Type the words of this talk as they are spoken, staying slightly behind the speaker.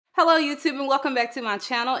Hello YouTube and welcome back to my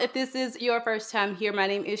channel. If this is your first time here, my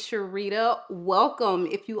name is Sharida. Welcome.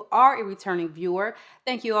 If you are a returning viewer,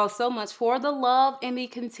 thank you all so much for the love and the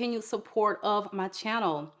continued support of my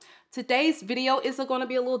channel. Today's video is going to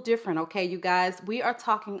be a little different, okay, you guys? We are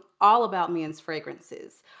talking all about men's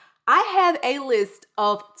fragrances. I have a list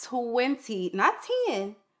of 20, not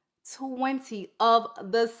 10, 20 of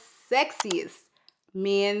the sexiest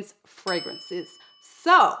men's fragrances.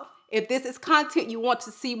 So, if this is content you want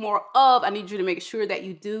to see more of, I need you to make sure that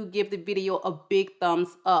you do give the video a big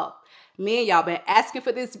thumbs up. Me and y'all been asking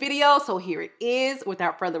for this video, so here it is.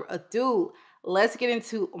 Without further ado, let's get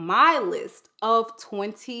into my list of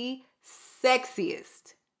 20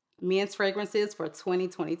 sexiest men's fragrances for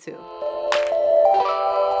 2022.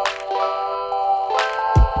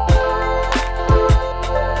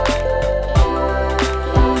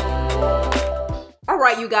 All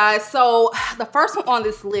right, you guys, so the first one on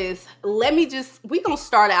this list, we're gonna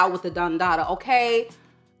start out with the Dondada, okay?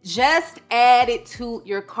 Just add it to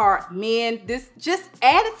your cart, men. Just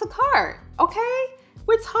add it to cart, okay?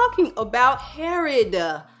 We're talking about Harried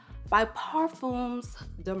by Parfums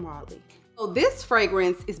de Marly. So this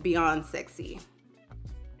fragrance is beyond sexy.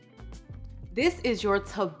 This is your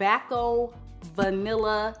tobacco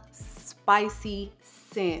vanilla spicy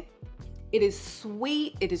scent. It is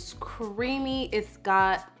sweet, it is creamy, it's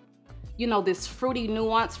got, you know, this fruity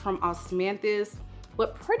nuance from osmanthus,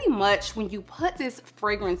 but pretty much when you put this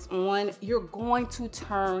fragrance on, you're going to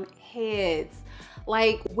turn heads.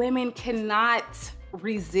 Like, women cannot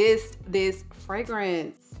resist this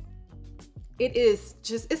fragrance. It is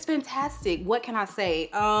just, it's fantastic. What can I say?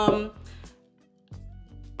 All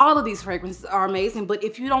of these fragrances are amazing, but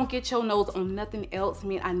if you don't get your nose on nothing else,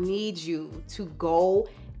 man, I need you to go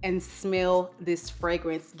and smell this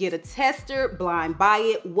fragrance. Get a tester, blind buy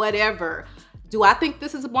it, whatever. Do I think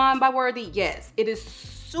this is blind buy worthy? Yes. It is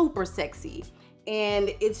super sexy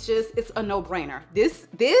and it's a no-brainer. This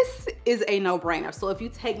is a no-brainer. So if you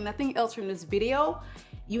take nothing else from this video,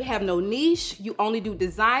 you have no niche, you only do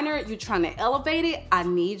designer, you're trying to elevate it, I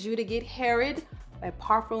need you to get Harried by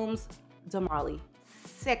Parfums de Marly.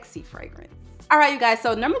 Sexy fragrance. All right, you guys,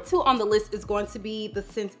 so number 2 on the list is going to be the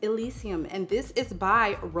scent ELYSIUM, and this is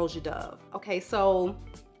by ROSSA. Okay, so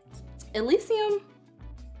ELYSIUM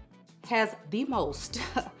has the most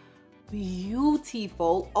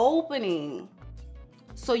beautiful opening.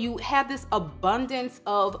 So you have this abundance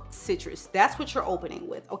of citrus. That's what you're opening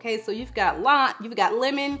with, okay? So you've got lime, you've got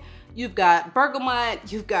lemon, you've got bergamot,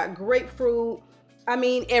 you've got grapefruit, I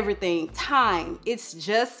mean, everything, thyme. It's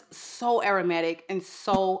just so aromatic and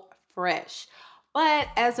so fresh. But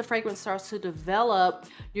as the fragrance starts to develop,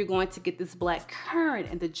 you're going to get this black currant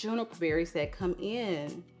and the juniper berries that come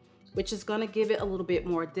in, which is going to give it a little bit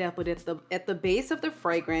more depth. But at the base of the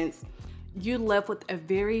fragrance, you're left with a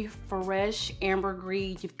very fresh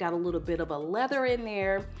ambergris. You've got a little bit of a leather in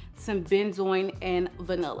there, some benzoin and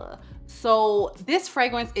vanilla. So this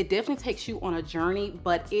fragrance, it definitely takes you on a journey,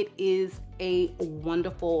 but it is a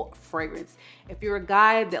wonderful fragrance. If you're a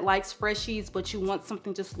guy that likes freshies, but you want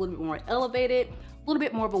something just a little bit more elevated, a little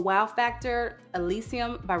bit more of a wow factor,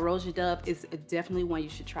 ELYSIUM by ROSSA is definitely one you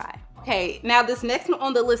should try. Okay, now this next one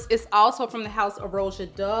on the list is also from the house of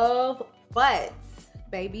ROSSA, but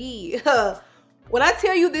baby, when I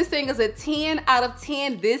tell you this thing is a 10 out of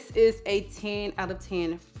 10, this is a 10 out of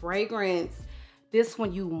 10 fragrance. This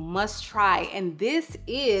one you must try, and this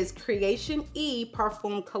is Creation E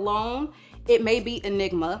Parfum Cologne. It may be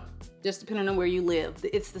Enigma, just depending on where you live.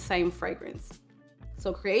 It's the same fragrance.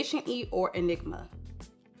 So Creation E or Enigma.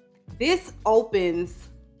 This opens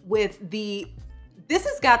with this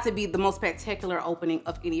has got to be the most spectacular opening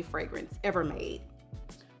of any fragrance ever made.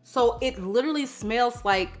 So it literally smells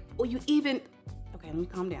like, okay, let me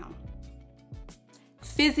calm down.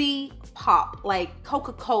 Fizzy pop, like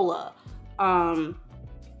Coca-Cola.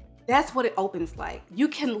 That's what it opens like. You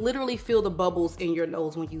can literally feel the bubbles in your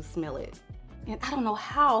nose when you smell it. And I don't know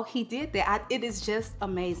how he did that. It is just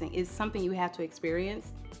amazing. It's something you have to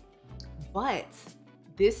experience. But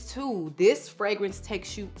this fragrance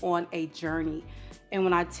takes you on a journey. And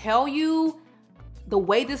when I tell you the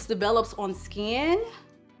way this develops on skin,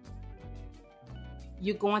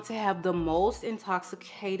 you're going to have the most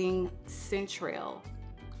intoxicating scent trail.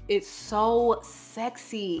 It's so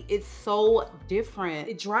sexy. It's so different.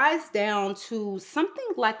 It dries down to something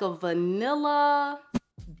like a vanilla,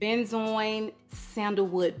 benzoin,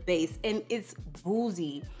 sandalwood base. And it's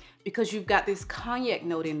boozy because you've got this cognac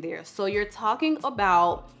note in there. So you're talking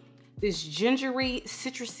about this gingery,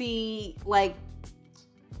 citrusy, like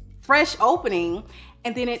fresh opening.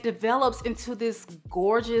 And then it develops into this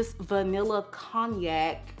gorgeous vanilla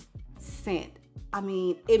cognac scent. I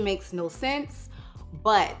mean, it makes no sense,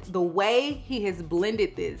 but the way he has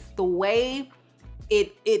blended this, the way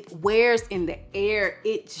it wears in the air,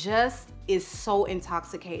 it just is so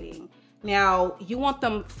intoxicating. Now, you want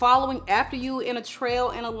them following after you in a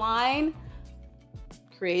trail, in a line?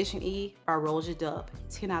 Creation E by ROSSA.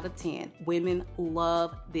 10 out of 10. Women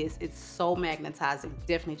love this. It's so magnetizing.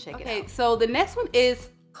 Definitely check it out. Okay, so the next one is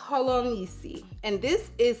Colognize, and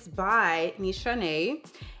this is by Nichane.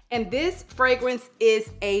 And this fragrance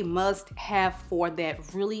is a must-have for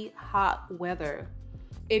that really hot weather.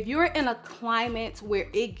 If you're in a climate where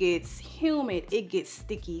it gets humid, it gets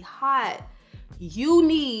sticky hot, you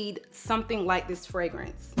need something like this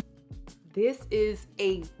fragrance. This is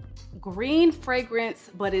a green fragrance,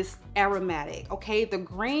 but it's aromatic, okay? The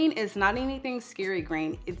green is not anything scary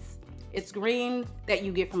green. It's green that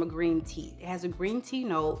you get from a green tea. It has a green tea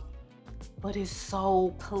note, but it's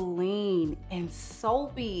so clean and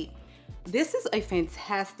soapy. This is a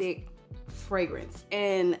fantastic fragrance,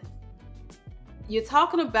 and you're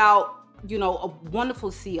talking about, you know, a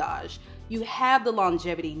wonderful sillage. You have the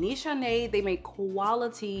longevity. Nichane, they make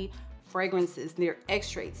quality fragrances. They're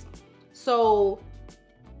extracts. So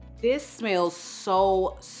this smells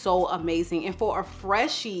so amazing. And for a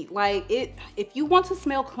freshie, like if you want to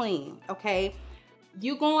smell clean, okay,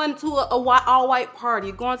 you're going to a all white party,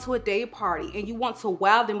 you're going to a day party, and you want to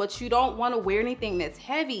wow them, but you don't want to wear anything that's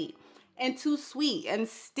heavy and too sweet and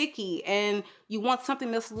sticky, and you want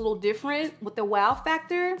something that's a little different with the wow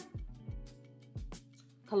factor.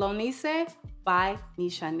 Colognize by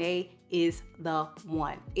Nichane is the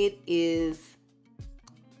one. It is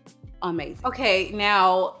amazing. Okay,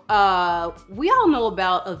 now we all know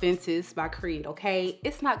about AVENTUS by Creed, okay?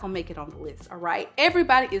 It's not gonna make it on the list, all right?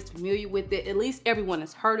 Everybody is familiar with it. At least everyone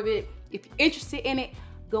has heard of it. If you're interested in it,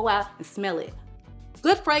 go out and smell it.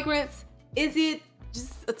 Good fragrance. Is it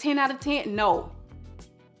just a 10 out of 10? No.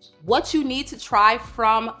 What you need to try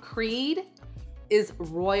from Creed is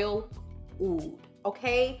Royal Oud,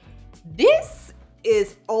 okay? This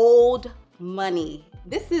is old money.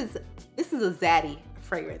 This is a zaddy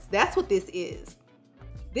fragrance. That's what this is.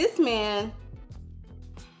 This man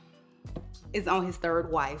is on his third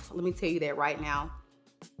wife. Let me tell you that right now,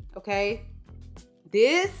 okay?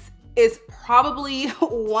 This is probably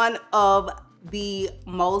one of the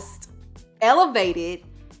most elevated,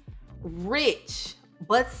 rich,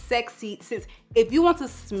 but sexy. Since if you want to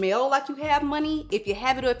smell like you have money, if you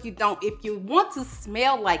have it or if you don't, if you want to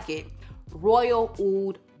smell like it, Royal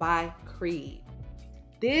Oud by Creed.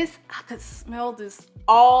 This, I could smell this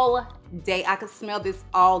all day. I could smell this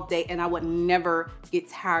all day and I would never get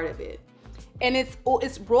tired of it. And it's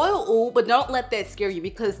Royal Oud, but don't let that scare you,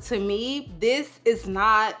 because to me, this is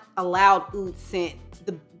not a loud oud scent.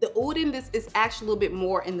 The oud in this is actually a little bit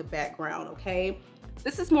more in the background, okay?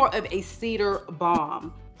 This is more of a cedar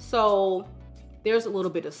balm. So there's a little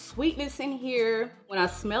bit of sweetness in here. When I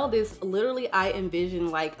smell this, literally I envision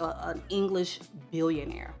like an English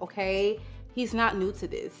billionaire, okay? He's not new to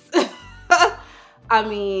this. I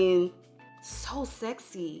mean, so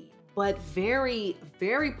sexy, but very,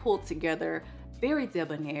 very pulled together, very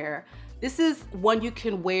debonair. This is one you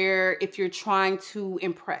can wear if you're trying to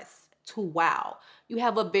impress, to wow. You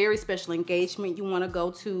have a very special engagement you want to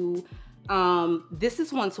go to. This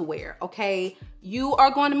is one to wear, okay? You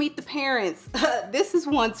are going to meet the parents. This is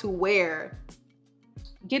one to wear.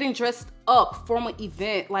 Getting dressed up for an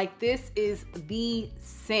event, like this is the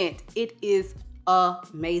scent. It is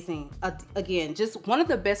amazing. Again, just one of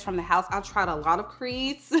the best from the house. I've tried a lot of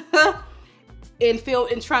Creeds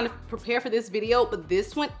and trying to prepare for this video, but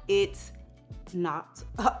this one, it knocked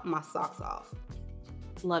my socks off.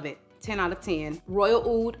 Love it. 10 out of 10.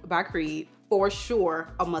 Royal Oud by Creed, for sure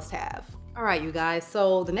a must-have. All right, you guys,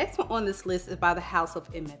 so the next one on this list is by the House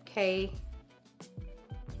of MFK.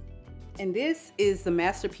 And this is the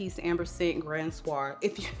Masterpiece Amber Scent Grand Soir.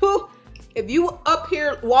 If you up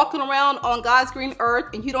here walking around on God's green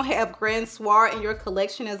earth and you don't have Grand Soir in your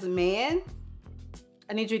collection as a man,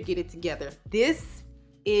 I need you to get it together. This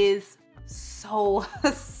is so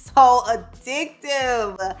addictive.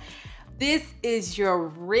 This is your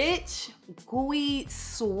rich, gooey,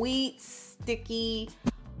 sweet, sticky,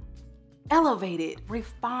 elevated,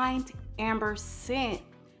 refined amber scent.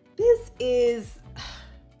 This is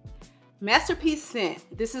masterpiece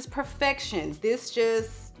scent. This is perfection. This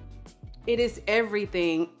just, it is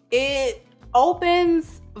everything. It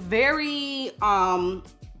opens very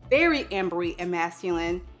ambery and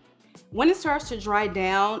masculine. When it starts to dry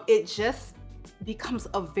down, it just becomes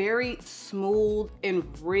a very smooth and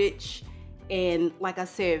rich and, like I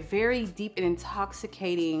said, very deep and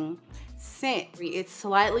intoxicating scent. It's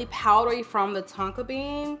slightly powdery from the tonka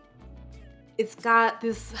bean, It's got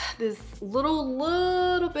this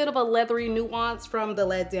little bit of a leathery nuance from the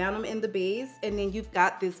LADANUM in the base, and then you've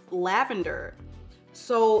got this lavender.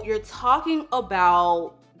 So you're talking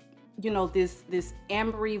about, you know, this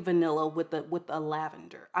ambery vanilla with a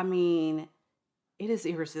lavender. I mean, it is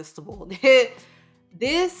irresistible.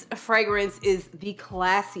 This fragrance is the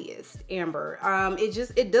classiest amber.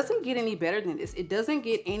 It doesn't get any better than this. It doesn't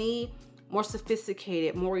get any more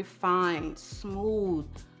sophisticated, more refined, smooth,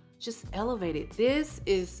 just elevated. This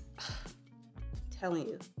is, I'm telling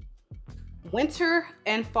you, winter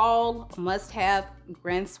and fall must have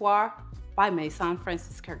Grand Soir by Maison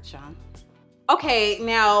Francis Kurkdjian. Okay,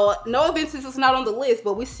 now no AVENTUS is not on the list,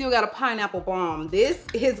 but we still got a pineapple bomb. This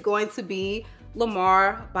is going to be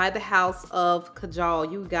LAMAR by the House of Kajal.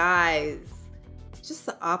 You guys, just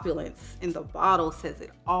the opulence in the bottle says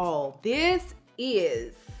it all. This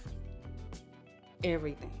is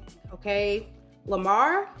everything, okay?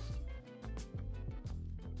 LAMAR,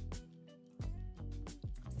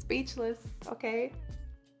 speechless, okay?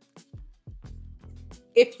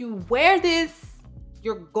 If you wear this,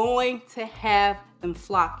 you're going to have them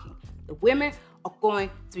flocking. The women are going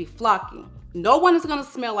to be flocking. No one is gonna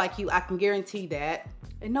smell like you, I can guarantee that.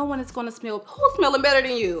 And no one is gonna smell, who's smelling better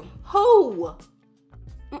than you? Who?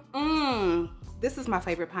 This is my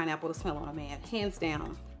favorite pineapple to smell on a man, hands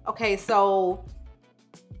down. Okay, so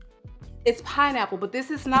it's pineapple, but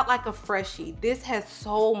this is not like a freshie. This has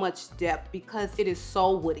so much depth because it is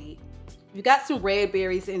so woody. You got some red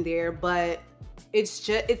berries in there, but it's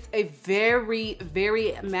a very,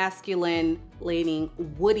 very masculine leaning,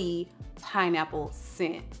 woody pineapple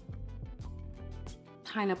scent.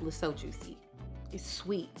 Pineapple is so juicy. It's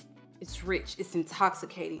sweet, it's rich, it's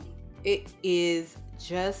intoxicating. It is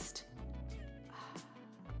just,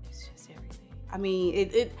 it's just everything. I mean,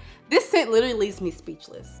 this scent literally leaves me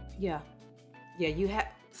speechless. Yeah, you have,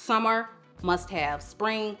 summer, must have,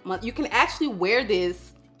 spring, you can actually wear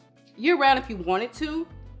this year round if you wanted to,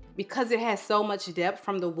 because it has so much depth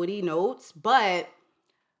from the woody notes, but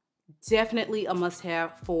definitely a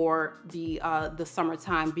must-have for the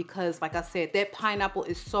summertime, because like I said, that pineapple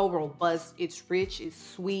is so robust, it's rich,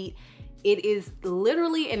 it's sweet. It is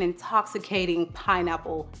literally an intoxicating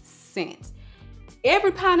pineapple scent.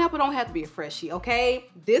 Every pineapple don't have to be a freshie, okay?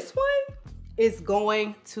 This one is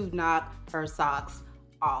going to knock her socks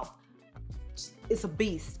off. It's a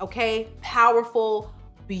beast, okay? Powerful,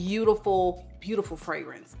 beautiful, beautiful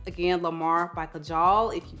fragrance. Again, LAMAR by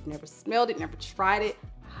Kajal. If you've never smelled it, never tried it,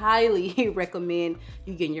 highly recommend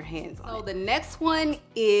you getting your hands on it. So the next one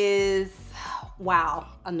is, wow,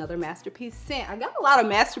 another masterpiece scent. I got a lot of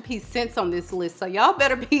masterpiece scents on this list, so y'all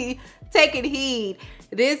better be taking heed.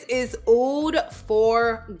 This is Oud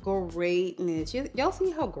for Greatness. Y'all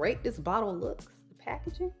see how great this bottle looks? The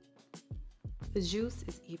packaging? The juice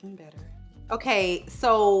is even better. Okay,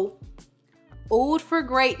 so Oud for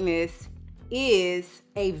Greatness is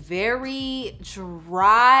a very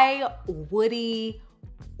dry, woody,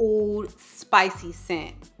 oud, spicy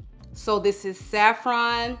scent. So this is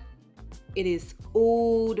saffron, it is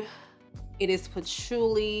oud, it is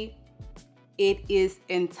patchouli, it is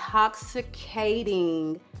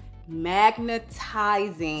intoxicating,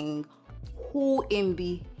 magnetizing. Who in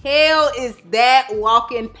the hell is that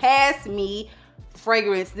walking past me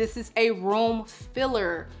fragrance? This is a room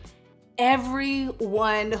filler.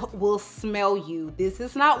 Everyone will smell you. This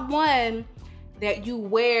is not one that you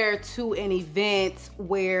wear to an event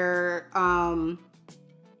where,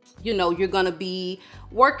 you know, you're gonna be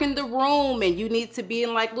working the room and you need to be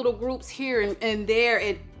in like little groups here and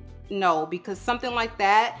there. No, because something like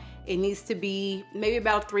that, it needs to be maybe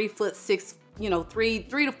about 3'6", you know, 3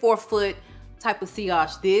 to 4 foot type of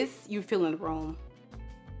sillage. This, you're filling the room.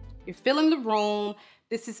 You're filling the room.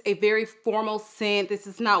 This is a very formal scent. This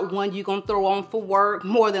is not one you're gonna throw on for work,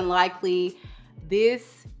 more than likely.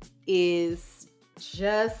 This is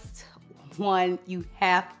just one you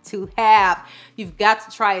have to have. You've got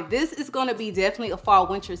to try it. This is gonna be definitely a fall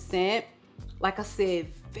winter scent. Like I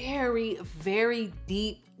said, very, very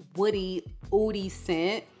deep, woody, oudy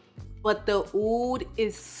scent. But the oud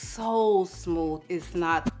is so smooth. It's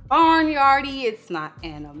not barnyardy, it's not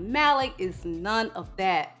animalic, it's none of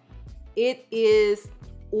that. It is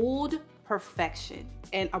oud perfection,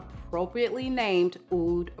 and appropriately named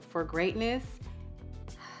Oud for Greatness.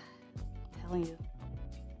 I'm telling you,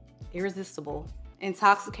 irresistible,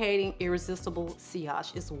 intoxicating, irresistible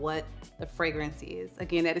sillage is what the fragrance is.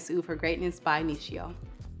 Again, that is Oud for Greatness by Initio.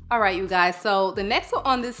 All right, you guys, so the next one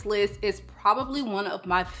on this list is probably one of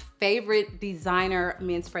my favorite designer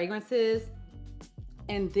men's fragrances,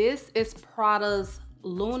 and this is Prada's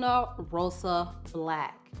Luna Rossa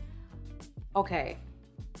Black. Okay,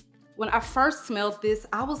 When I first smelled this,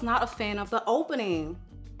 I was not a fan of the opening.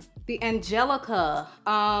 The Angelica,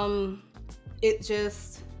 it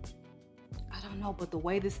just, I don't know, but the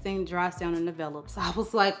way this thing dries down and develops, I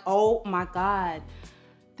was like, oh my God.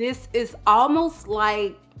 This is almost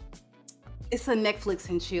like, it's a Netflix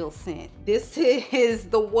and chill scent. This is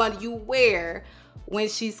the one you wear when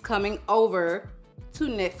she's coming over to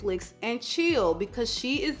Netflix and chill, because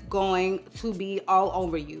she is going to be all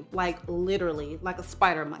over you, like literally, like a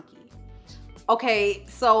spider monkey. Okay,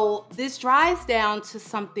 so this dries down to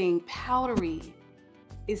something powdery.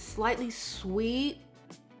 It's slightly sweet.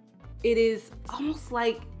 It is almost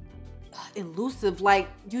like elusive, like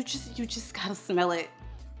you just gotta smell it.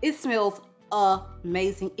 It smells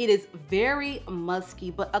amazing. It is very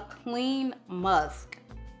musky, but a clean musk.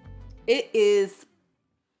 It is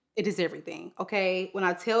everything, okay? When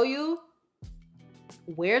I tell you,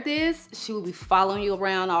 wear this, she will be following you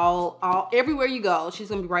around everywhere you go. She's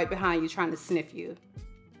gonna be right behind you trying to sniff you.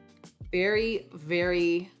 Very,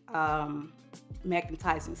 very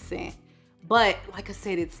magnetizing scent. But like I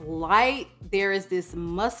said, it's light. There is this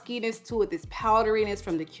muskiness to it, this powderiness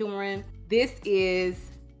from the coumarin. This is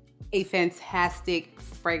a fantastic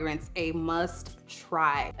fragrance, a must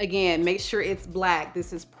try. Again, make sure it's black.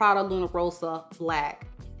 This is Prada Luna Rossa Black.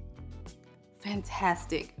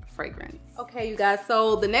 Fantastic fragrance. Okay, you guys,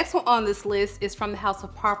 so the next one on this list is from the house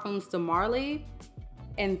of Parfums de Marly,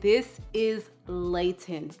 and this is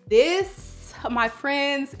LAYTON. This, my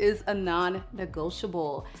friends, is a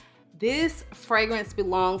non-negotiable. This fragrance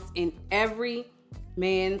belongs in every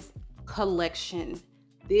man's collection.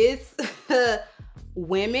 This,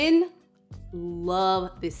 women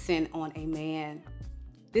love this scent on a man.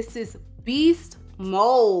 This is Beast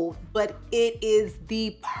Mode, but it is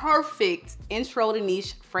the perfect intro to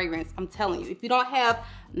niche fragrance. I'm telling you, if you don't have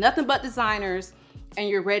nothing but designers and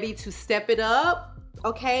you're ready to step it up,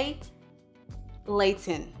 okay,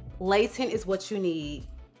 LAYTON is what you need.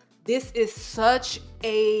 This is such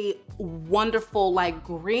a wonderful, like,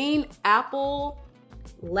 green apple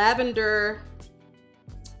lavender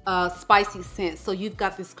spicy scent. So you've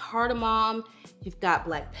got this cardamom, you've got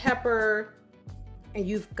black pepper, and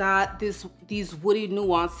you've got these woody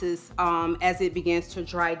nuances as it begins to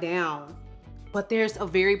dry down. But there's a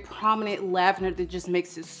very prominent lavender that just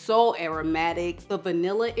makes it so aromatic. The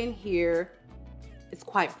vanilla in here is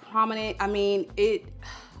quite prominent. I mean, it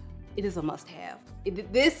is a must-have.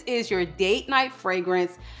 This is your date night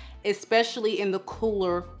fragrance, especially in the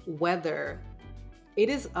cooler weather. It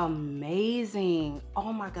is amazing.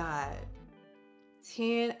 Oh my God.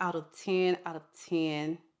 10 out of 10 out of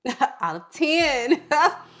 10. Out of 10.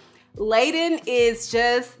 LAYTON is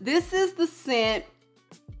just, this is the scent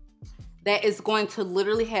that is going to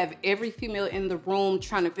literally have every female in the room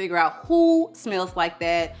trying to figure out who smells like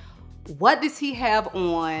that. What does he have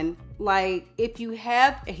on? Like, if you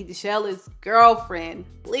have a jealous girlfriend,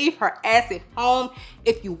 leave her ass at home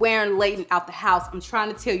if you're wearing LAYTON out the house. I'm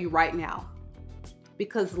trying to tell you right now,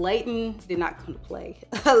 because LAYTON did not come to play.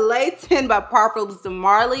 LAYTON by Parfums de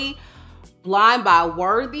Marly, Blind by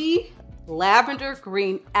Worthy, lavender,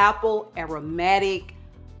 green apple, aromatic,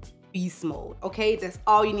 beast mode. Okay, that's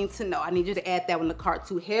all you need to know. I need you to add that one to cart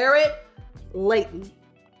too. Harriet, LAYTON.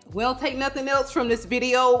 We don't take nothing else from this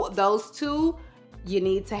video. Those two you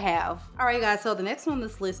need to have. All right, guys, so the next one on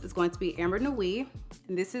this list is going to be Ambre NUIT,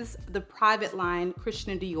 and this is the private line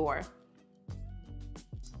Christian Dior.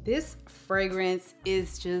 This fragrance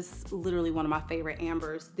is just literally one of my favorite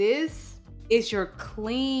ambers. This is your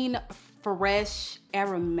clean, fresh,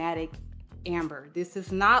 aromatic amber. This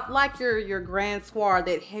is not like your Grand Soir,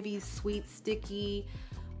 that heavy, sweet, sticky,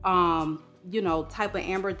 you know, type of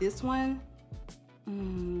amber. This one,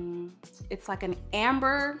 it's like an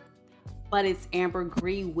amber, but it's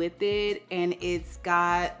ambergris with it, and it's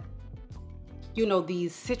got, you know,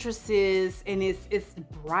 these citruses, and it's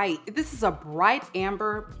bright. This is a bright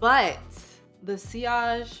amber, but the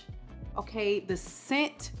sillage, okay, the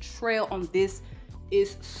scent trail on this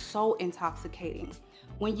is so intoxicating.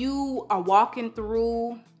 When you are walking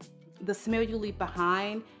through, the smell you leave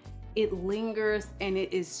behind, it lingers, and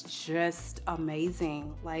it is just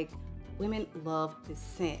amazing. Like, women love this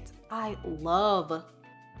scent. I love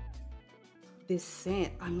this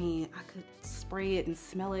scent. I mean, I could spray it and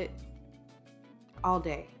smell it all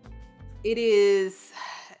day. It is,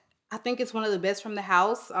 I think it's one of the best from the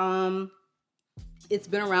house. It's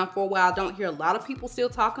been around for a while. I don't hear a lot of people still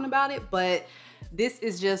talking about it, but this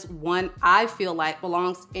is just one I feel like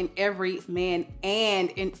belongs in every man and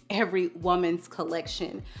in every woman's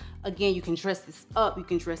collection. Again, you can dress this up, you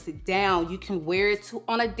can dress it down, you can wear it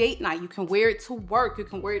on a date night, you can wear it to work, you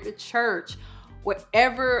can wear it to church,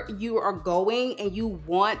 wherever you are going and you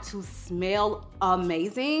want to smell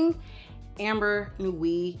amazing, Ambre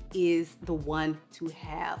NUIT is the one to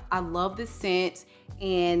have. I love this scent,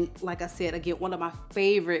 and like I said, again, one of my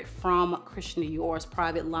favorite from Christian Dior's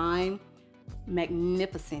private line.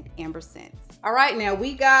 Magnificent amber scents. All right, now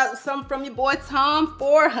we got some from your boy Tom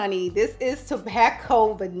Ford, honey. This is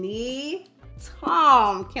Tobacco Vanille.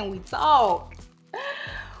 Tom, can we talk?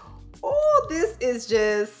 Oh, this is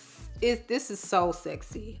this is so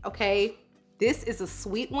sexy, okay? This is a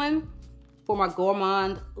sweet one for my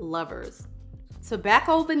gourmand lovers.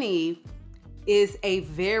 Tobacco Vanille is a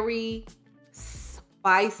very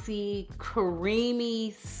spicy,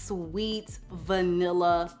 creamy, sweet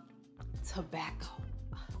vanilla tobacco.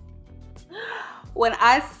 When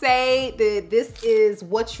I say that this is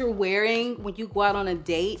what you're wearing when you go out on a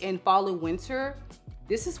date in fall and winter,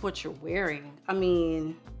 this is what you're wearing. I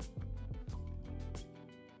mean,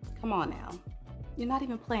 come on now. You're not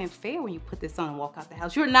even playing fair when you put this on and walk out the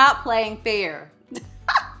house. You're not playing fair.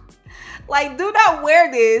 Like, do not wear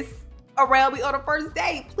this around me on a first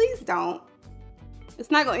date. Please don't.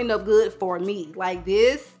 It's not gonna end up good for me. Like,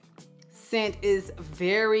 this scent is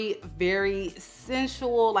very, very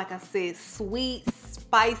sensual. Like I said, sweet,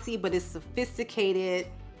 spicy, but it's sophisticated.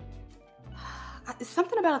 It's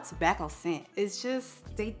something about a tobacco scent. It's just,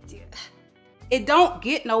 it don't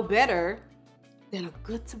get no better than a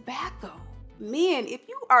good tobacco. Men, if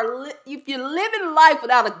you're living life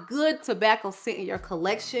without a good tobacco scent in your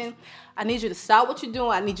collection, I need you to stop what you're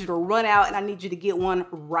doing. I need you to run out, and I need you to get one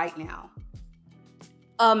right now.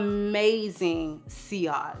 Amazing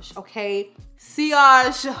sillage, okay?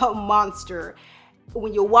 Sillage monster.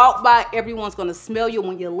 When you walk by, everyone's gonna smell you.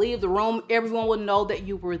 When you leave the room, everyone will know that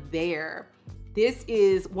you were there. This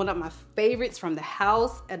is one of my favorites from the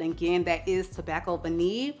house, and again, that is Tobacco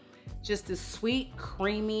Vanille. Just this sweet,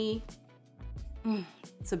 creamy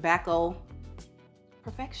tobacco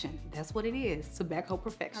perfection. That's what it is, tobacco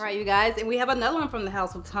perfection. All right, you guys, and we have another one from the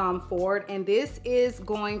house of Tom Ford, and this is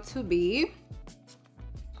going to be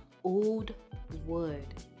Oud Wood.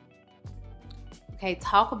 Okay,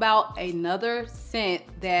 talk about another scent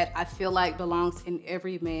that I feel like belongs in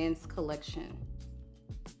every man's collection.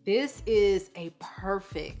 This is a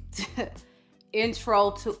perfect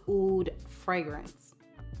intro to oud fragrance.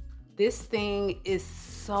 This thing is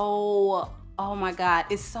so, oh my God,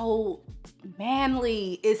 it's so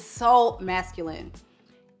manly, it's so masculine.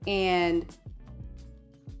 And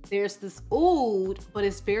there's this oud, but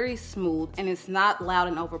it's very smooth and it's not loud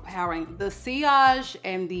and overpowering. The sillage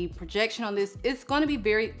and the projection on this, it's gonna be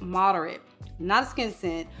very moderate. Not a skin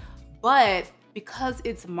scent, but because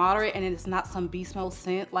it's moderate and it's not some beast mode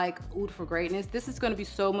scent like Oud for Greatness, this is gonna be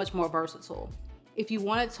so much more versatile. If you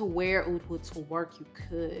wanted to wear Oud Wood to work, you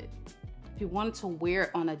could. If you wanted to wear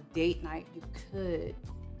it on a date night, you could.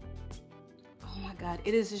 Oh my God,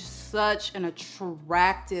 it is just such an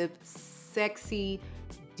attractive, sexy,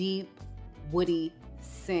 deep, woody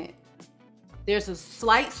scent. There's a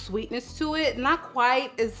slight sweetness to it, not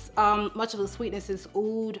quite as much of a sweetness as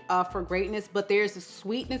Oud for Greatness, but there's a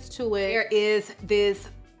sweetness to it. There is this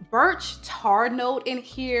birch tar note in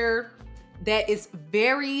here that is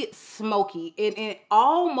very smoky. It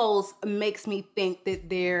almost makes me think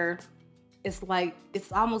that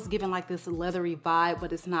it's almost giving like this leathery vibe,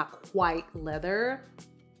 but it's not quite leather.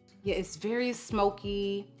 Yeah, it's very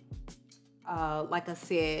smoky. Like I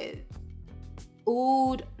said,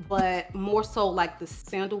 oud, but more so like the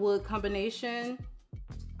sandalwood combination.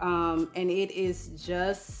 And it is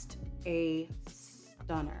just a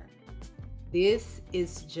stunner. This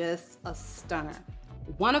is just a stunner.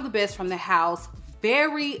 One of the best from the house.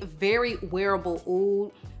 Very, very wearable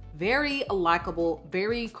oud. Very likable,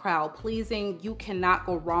 very crowd pleasing. You cannot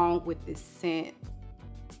go wrong with this scent.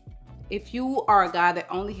 If you are a guy that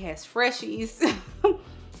only has freshies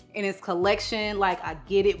in his collection, like, I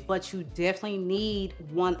get it, but you definitely need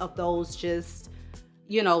one of those just,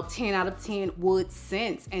 you know, 10 out of 10 wood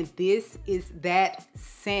scents. And this is that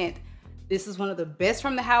scent. This is one of the best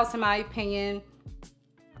from the house, in my opinion.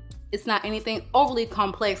 It's not anything overly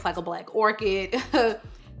complex like a black orchid.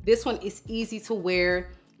 This one is easy to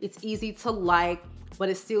wear. It's easy to like, but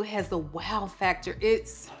it still has the wow factor.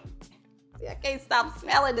 I can't stop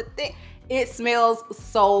smelling the thing. It smells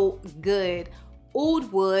so good.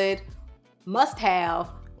 Oud Wood, must have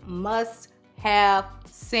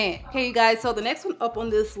scent. Okay, you guys, so the next one up on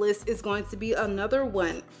this list is going to be another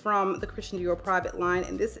one from the Christian Dior private line,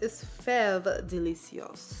 and this is FEVE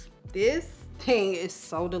Delicieuses. This thing is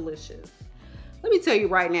so delicious. Let me tell you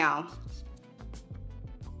right now,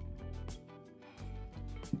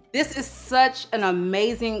 this is such an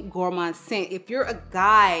amazing gourmand scent. If you're a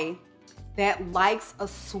guy that likes a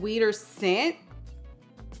sweeter scent,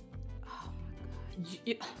 oh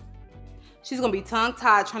my God. She's gonna be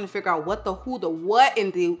tongue-tied trying to figure out what the who, the what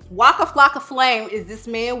in the Waka Flocka Flame is this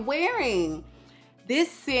man wearing.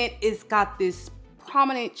 This scent is got this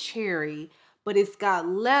prominent cherry, but it's got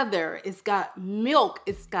leather, it's got milk,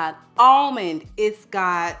 it's got almond, it's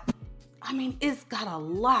got, I mean, it's got a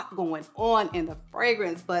lot going on in the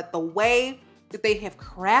fragrance, but the way that they have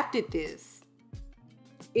crafted this,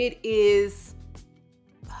 it is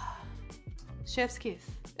chef's kiss.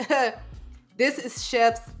 This is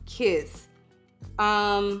chef's kiss.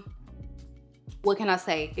 What can I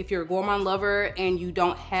say? If you're a gourmand lover and you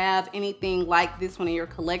don't have anything like this one in your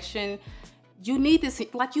collection, you need this,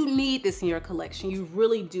 like you need this in your collection. You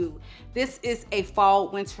really do. This is a fall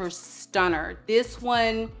winter stunner. This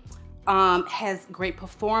one has great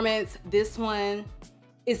performance. This one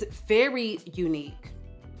is very unique.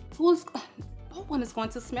 No one is going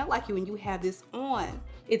to smell like you when you have this on.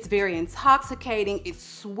 It's very intoxicating. It's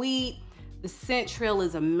sweet. The scent trail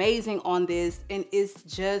is amazing on this, and it's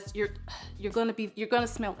just you're gonna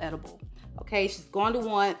smell edible. Okay, she's going to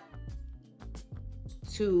want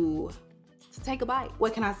to take a bite.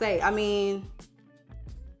 What can I say? I mean,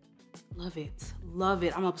 love it, love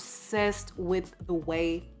it. I'm obsessed with the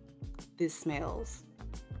way this smells.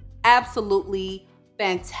 Absolutely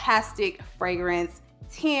fantastic fragrance.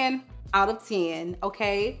 10 out of 10.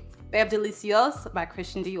 Okay. FEVE Delicieuse by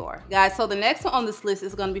Christian Dior. Guys, so the next one on this list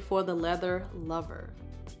is gonna be for the leather lover.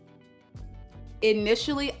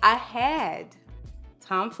 Initially, I had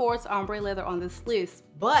Tom Ford's ombre leather on this list,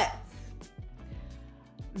 but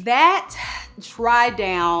that dry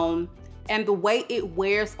down and the way it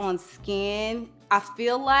wears on skin, I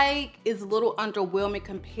feel like is a little underwhelming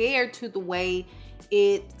compared to the way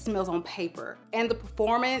it smells on paper. And the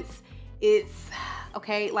performance, it's,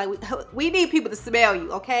 okay, like we need people to smell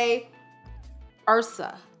you, okay?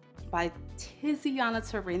 URSA by Tiziana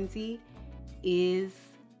Terenzi is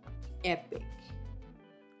epic.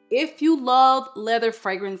 If you love leather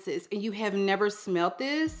fragrances and you have never smelled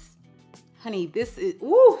this, honey, this is,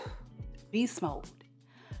 ooh, beast mode.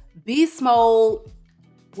 Beast mode,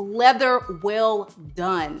 leather well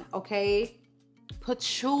done, okay?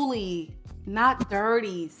 Patchouli, not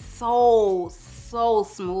dirty, so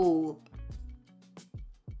smooth.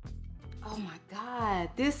 Oh my God,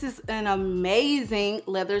 this is an amazing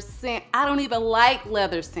leather scent. I don't even like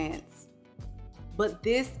leather scents, but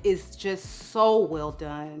this is just so well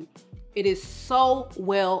done. It is so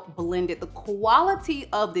well blended. The quality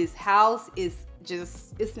of this house is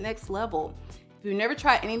just, it's next level. If you've never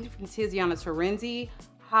tried anything from Tiziana Terenzi,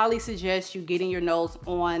 highly suggest you getting your nose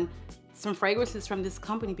on some fragrances from this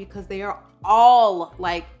company because they are all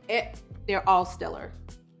like, they're all stellar.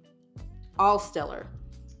 All stellar.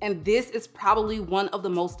 And this is probably one of the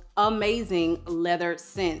most amazing leather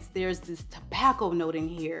scents. There's this tobacco note in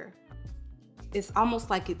here. It's almost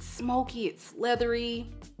like it's smoky, it's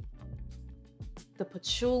leathery. The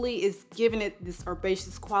patchouli is giving it this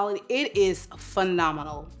herbaceous quality. It is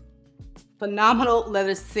phenomenal. Phenomenal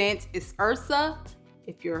leather scent. It's URSA.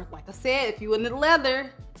 If you're, like I said, if you're into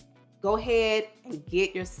leather, go ahead and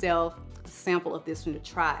get yourself a sample of this one to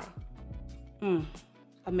try.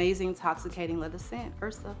 Amazing, intoxicating leather scent,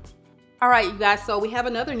 URSA. All right, you guys, so we have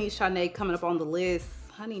another Nichane coming up on the list.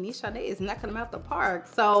 Honey, Nichane is knocking them out the park.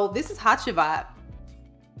 So this is HACIVAT.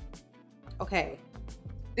 Okay,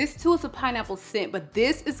 this too is a pineapple scent, but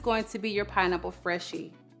this is going to be your pineapple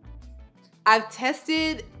freshie. I've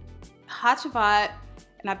tested HACIVAT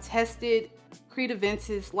and I've tested Creed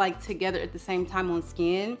Aventus like together at the same time on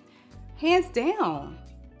skin. Hands down.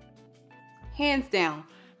 Hands down.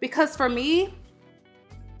 Because for me,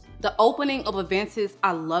 the opening of Aventus,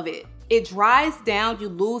 I love it. It dries down, you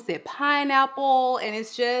lose that pineapple, and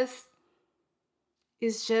it's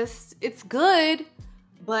good,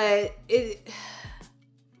 but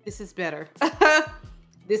this is better.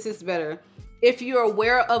 This is better. If you're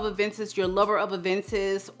aware of Aventus, you're a lover of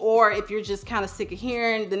Aventus, or if you're just kind of sick of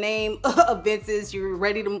hearing the name Aventus, you're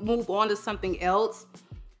ready to move on to something else,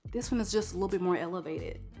 this one is just a little bit more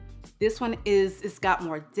elevated. This one it's got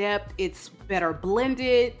more depth, it's better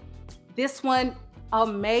blended. This one,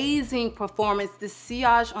 amazing performance. The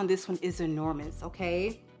sillage on this one is enormous,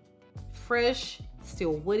 okay? Fresh,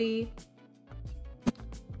 still woody.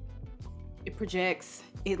 It projects,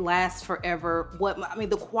 it lasts forever.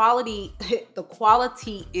 The quality, the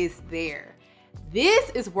quality is there. This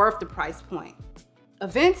is worth the price point.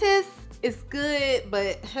 Aventus is good,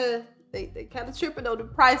 but they kind of tripping on the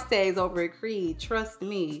price tags over at Creed, trust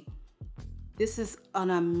me. This is an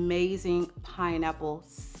amazing pineapple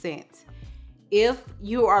scent. If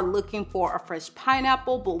you are looking for a fresh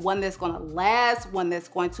pineapple, but one that's gonna last, one that's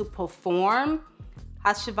going to perform,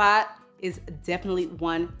 HACIVAT is definitely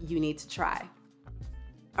one you need to try.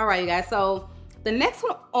 All right, you guys, so the next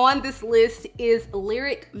one on this list is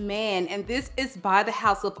Lyric Man, and this is by the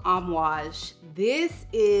House of Amouage. This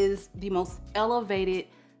is the most elevated,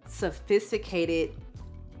 sophisticated,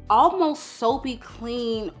 almost soapy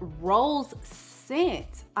clean rose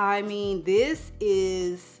scent. I mean, this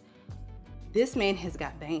man has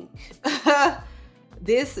got bank.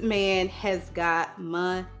 This man has got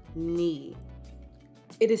money.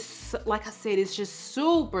 It is, like I said, it's just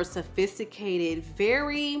super sophisticated,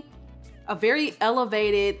 a very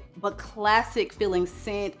elevated but classic feeling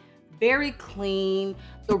scent, very clean.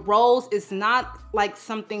 The rose is not like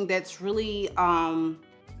something that's really, I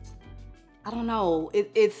don't know,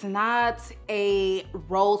 it's not a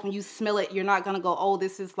rose. When you smell it, you're not gonna go, oh,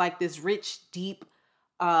 this is like this rich, deep.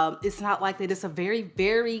 It's not like that. It's a very,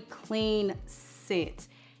 very clean scent.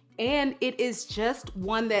 And it is just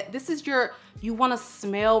one that, you wanna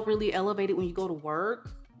smell really elevated when you go to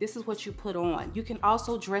work. This is what you put on. You can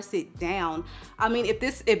also dress it down. I mean,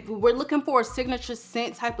 if we're looking for a signature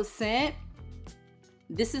scent type of scent,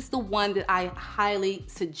 this is the one that I highly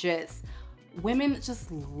suggest. Women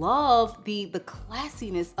just love the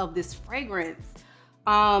classiness of this fragrance.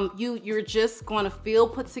 You're just going to feel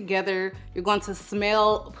put together. You're going to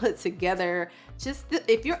smell put together.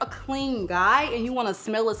 If you're a clean guy and you want to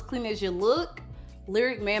smell as clean as you look,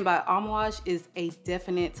 Lyric Man by Amouage is a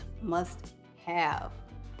definite must-have.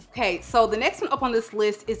 Okay, so the next one up on this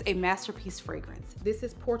list is a masterpiece fragrance. This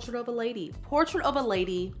is Portrait of a Lady. Portrait of a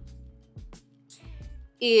Lady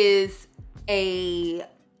is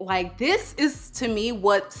this is to me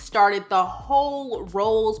what started the whole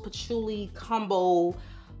rose patchouli combo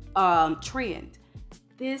trend.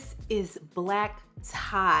 This is black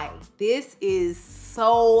tie. This is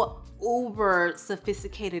so uber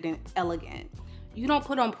sophisticated and elegant. You don't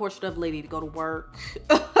put on Portrait of a Lady to go to work.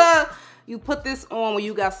 You put this on when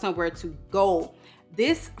you got somewhere to go.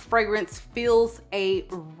 This fragrance fills a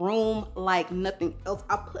room like nothing else.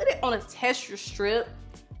 I put it on a texture strip.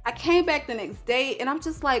 I came back the next day and I'm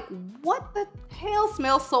just like, what the hell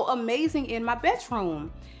smells so amazing in my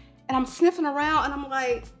bedroom? And I'm sniffing around and I'm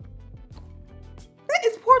like, that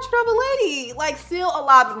is Portrait of a Lady, like still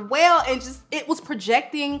alive and well, and just, it was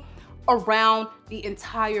projecting around the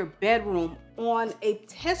entire bedroom on a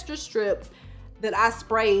texture strip that I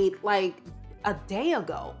sprayed like a day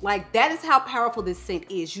ago. Like, that is how powerful this scent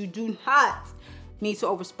is. You do not need to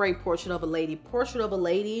overspray Portrait of a Lady. Portrait of a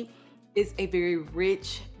Lady is a very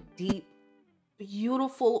rich, deep,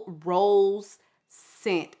 beautiful rose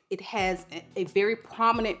scent. It has a very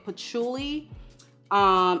prominent patchouli.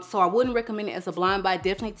 So I wouldn't recommend it as a blind buy.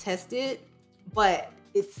 Definitely test it, but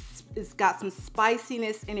it's got some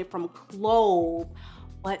spiciness in it from clove,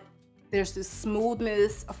 but there's this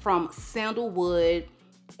smoothness from sandalwood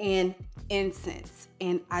and incense.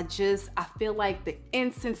 And I feel like the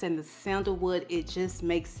incense and the sandalwood, it just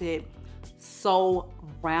makes it so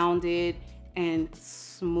rounded and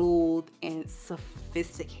smooth and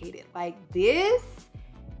sophisticated. Like, this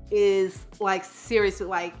is like seriously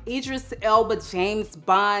like Idris Elba, James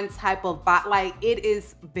Bond type of vibe. Like, it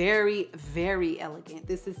is very, very elegant.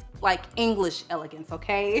 This is like English elegance,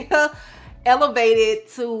 okay? Elevated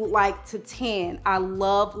to 10. I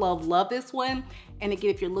love, love, love this one. And again,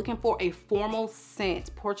 if you're looking for a formal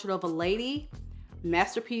scent, Portrait of a Lady,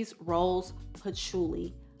 Masterpiece Rose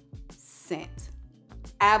Patchouli scent.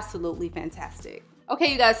 Absolutely fantastic.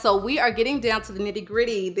 Okay, you guys, so we are getting down to the nitty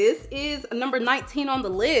gritty. This is number 19 on the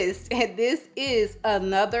list, and this is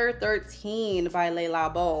Another 13 by Le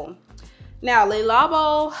Labo. Now, Le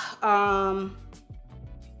Labo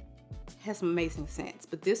has some amazing scents,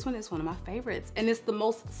 but this one is one of my favorites, and it's the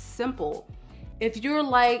most simple. If you're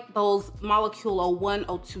like those Molecule 01,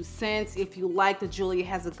 02 scents, if you like the Julia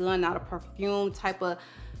Has a Gun, Not a Perfume type of,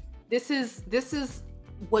 this is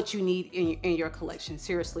what you need in your collection,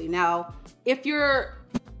 seriously. Now, if you're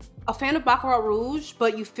a fan of Baccarat Rouge,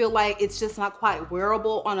 but you feel like it's just not quite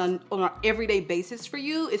wearable on an everyday basis for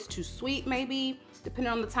you, it's too sweet maybe,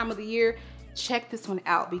 depending on the time of the year, check this one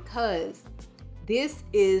out, because this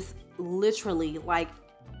is literally like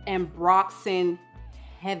Ambroxan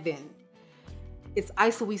heaven. It's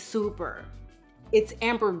Isoe Super, it's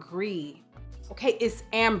ambergris, okay, it's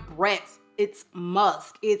ambrette, it's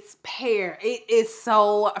musk, it's pear. It is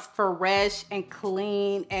so fresh and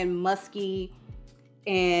clean and musky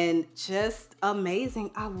and just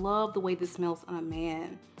amazing. I love the way this smells on a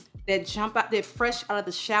man. That fresh out of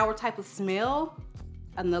the shower type of smell,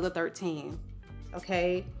 Another 13,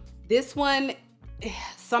 okay? This one,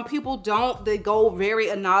 some people don't, they go very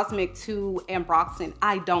anosmic to ambroxan.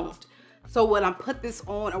 I don't. So when I put this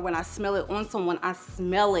on or when I smell it on someone, I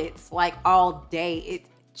smell it like all day. It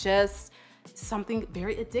just something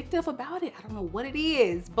very addictive about it. I don't know what it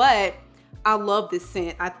is, but I love this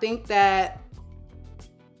scent. I think that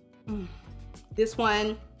this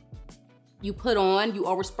one you put on, you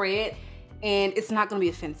overspray it, and it's not gonna be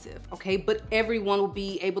offensive, okay? But everyone will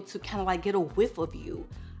be able to kind of like get a whiff of you.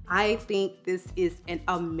 I think this is an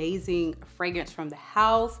amazing fragrance from the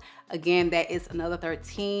house. Again, that is another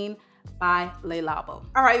 13 by Le Labo.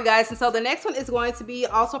 All right, you guys, and so the next one is going to be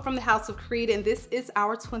also from the House of Creed, and this is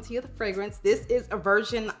our 20th fragrance. This is a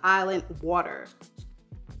Virgin Island Water.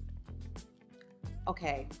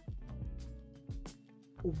 Okay.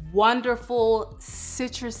 Wonderful,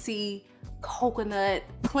 citrusy, coconut,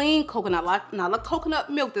 clean coconut, not like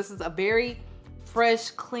coconut milk. This is a very fresh,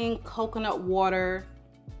 clean coconut water,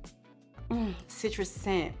 citrus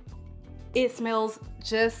scent. It smells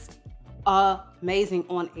just amazing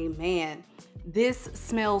on a man. This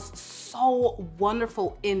smells so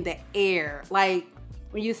wonderful in the air. Like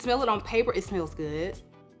when you smell it on paper, it smells good.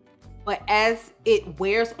 But as it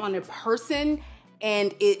wears on a person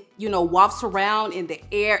and it, you know, wafts around in the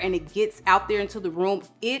air and it gets out there into the room,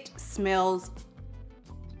 it smells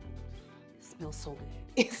so good.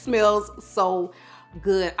 It smells so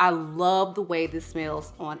good. I love the way this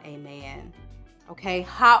smells on a man. Okay,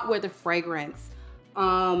 hot weather fragrance.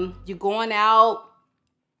 You're going out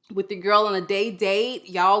with your girl on a date,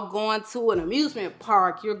 y'all going to an amusement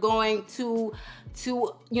park, you're going to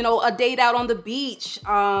you know, a date out on the beach.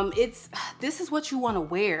 This is what you want to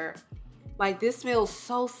wear. Like, this smells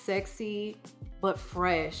so sexy but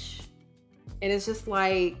fresh, and it's just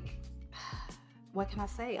like, what can I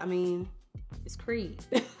say? I mean, it's Creed.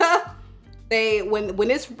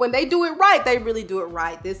 When they do it right, they really do it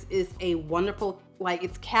right. This is a wonderful, like,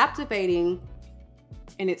 it's captivating,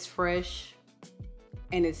 and it's fresh,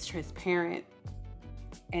 and it's transparent,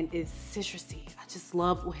 and it's citrusy. I just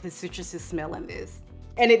love the way the citrus is smelling this.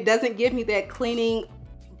 And it doesn't give me that cleaning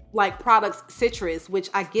like products citrus, which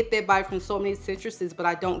I get that vibe from so many citruses, but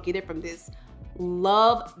I don't get it from this.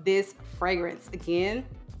 Love this fragrance. Again,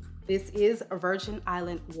 this is a Virgin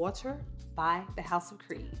Island Water by the House of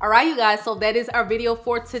Creed. All right, you guys, so that is our video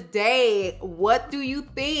for today. What do you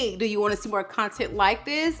think? Do you want to see more content like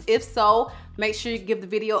this? If so, make sure you give the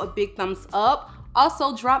video a big thumbs up.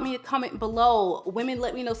 Also, drop me a comment below. Women,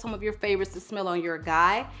 let me know some of your favorites to smell on your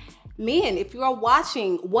guy. Men, if you are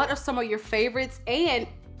watching, what are some of your favorites? And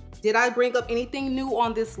did I bring up anything new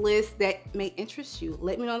on this list that may interest you?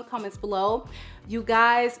 Let me know in the comments below. You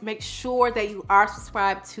guys, make sure that you are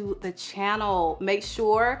subscribed to the channel. Make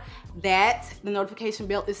sure that the notification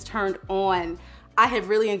bell is turned on. I have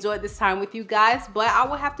really enjoyed this time with you guys, but I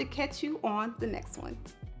will have to catch you on the next one.